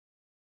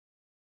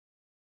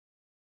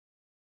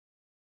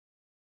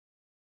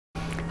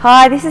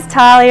Hi, this is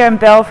Talia and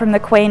Belle from the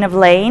Queen of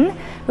Lean.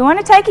 We want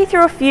to take you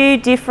through a few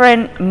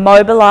different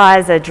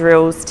mobiliser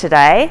drills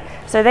today.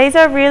 So these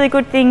are a really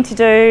good thing to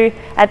do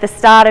at the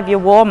start of your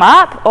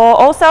warm-up or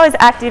also as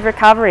active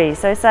recovery.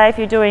 So say if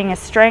you're doing a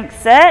strength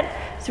set,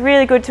 it's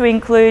really good to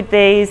include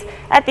these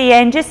at the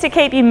end just to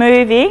keep you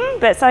moving,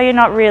 but so you're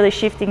not really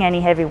shifting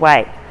any heavy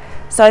weight.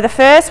 So the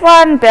first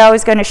one Belle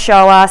is going to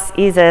show us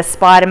is a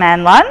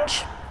Spider-Man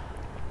lunge.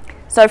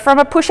 So from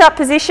a push-up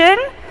position,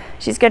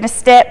 she's going to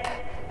step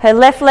her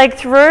left leg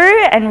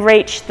through and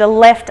reach the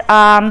left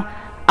arm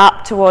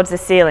up towards the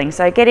ceiling.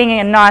 So getting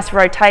a nice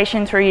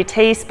rotation through your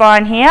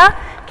T-spine here,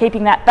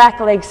 keeping that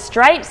back leg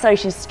straight so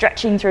she's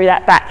stretching through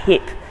that back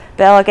hip.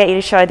 Belle, I'll get you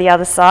to show the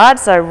other side.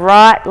 So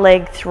right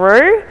leg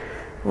through,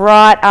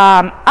 right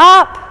arm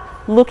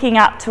up, looking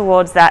up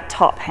towards that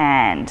top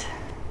hand.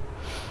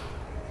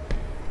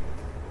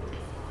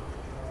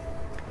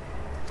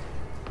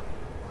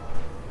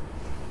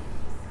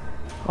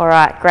 All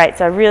right, great,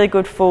 so really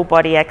good full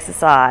body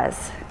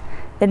exercise.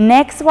 The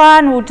next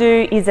one we'll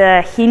do is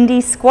a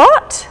Hindi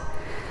squat.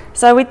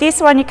 So with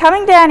this one, you're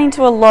coming down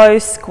into a low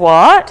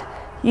squat.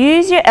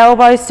 Use your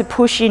elbows to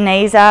push your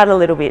knees out a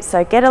little bit.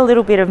 So get a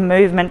little bit of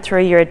movement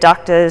through your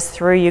adductors,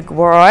 through your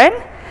groin.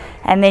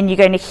 And then you're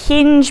going to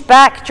hinge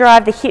back,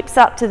 drive the hips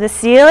up to the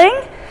ceiling,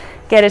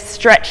 get a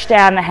stretch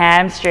down the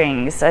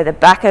hamstrings. So the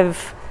back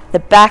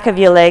of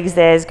your legs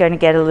there is going to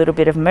get a little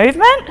bit of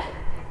movement,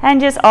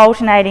 and just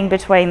alternating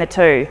between the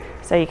two.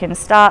 So you can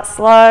start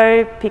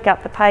slow, pick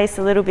up the pace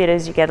a little bit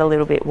as you get a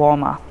little bit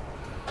warmer.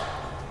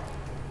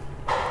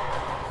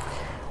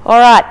 All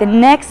right, the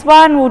next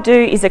one we'll do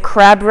is a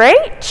crab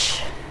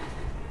reach.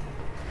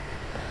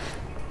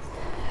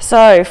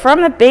 So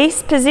from the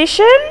beast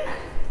position,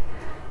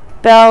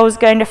 Belle's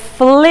going to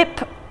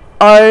flip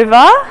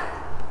over,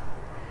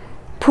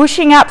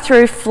 pushing up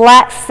through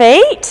flat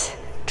feet,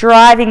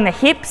 driving the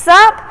hips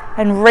up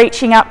and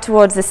reaching up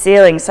towards the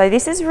ceiling. So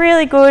this is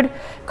really good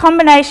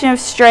combination of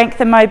strength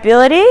and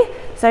mobility.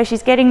 So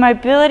she's getting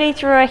mobility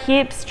through her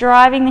hips,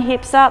 driving the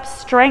hips up,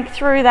 strength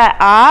through that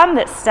arm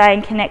that's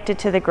staying connected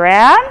to the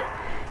ground.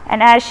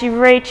 And as she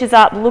reaches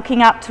up,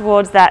 looking up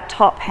towards that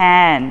top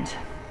hand.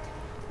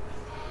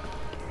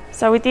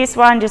 So with this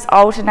one, just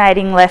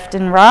alternating left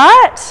and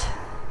right.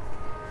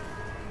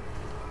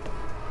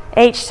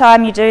 Each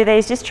time you do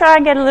these, just try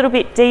and get a little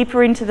bit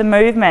deeper into the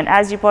movement.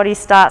 As your body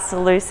starts to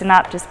loosen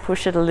up, just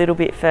push it a little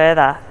bit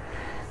further.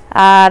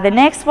 The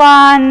next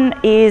one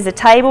is a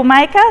table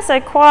maker, so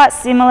quite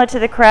similar to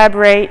the crab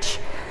reach,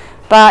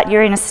 but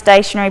you're in a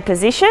stationary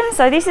position.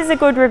 So this is a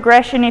good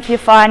regression if you're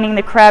finding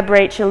the crab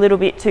reach a little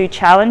bit too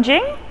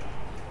challenging.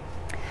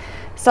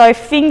 So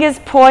fingers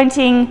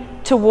pointing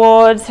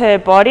towards her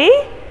body,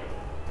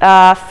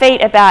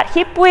 feet about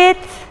hip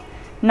width,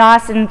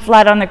 nice and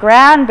flat on the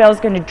ground. Belle's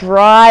going to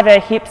drive her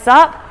hips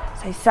up.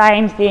 So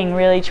same thing,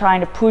 really trying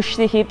to push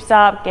the hips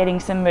up, getting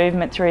some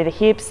movement through the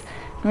hips,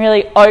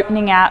 really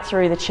opening out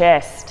through the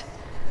chest.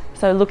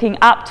 So looking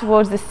up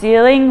towards the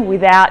ceiling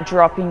without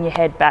dropping your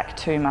head back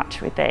too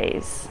much with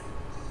these.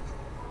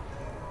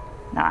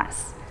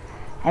 Nice.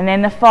 And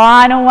then the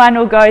final one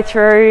we'll go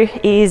through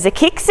is a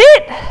kick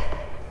sit.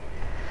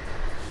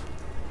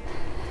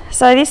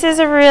 So this is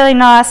a really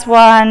nice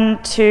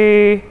one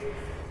to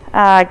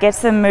get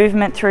some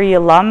movement through your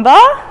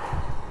lumbar.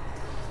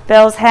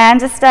 Belle's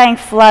hands are staying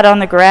flat on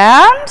the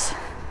ground.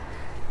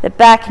 The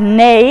back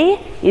knee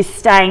is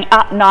staying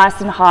up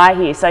nice and high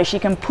here. So she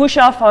can push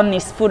off on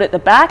this foot at the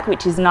back,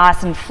 which is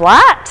nice and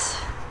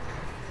flat.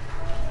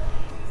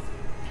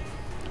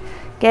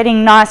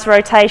 Getting nice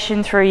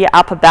rotation through your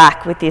upper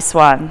back with this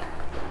one.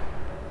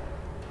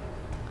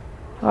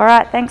 All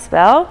right, thanks,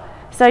 Belle.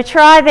 So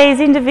try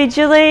these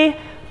individually,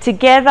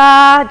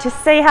 together,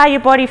 just see how your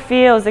body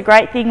feels. The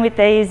great thing with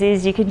these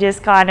is you can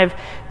just kind of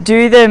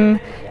do them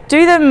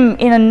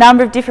in a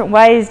number of different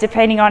ways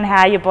depending on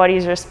how your body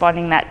is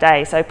responding that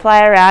day. So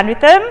play around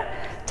with them.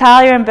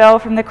 Talia and Belle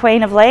from the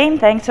Queen of Lean,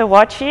 thanks for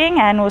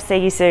watching and we'll see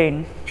you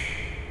soon.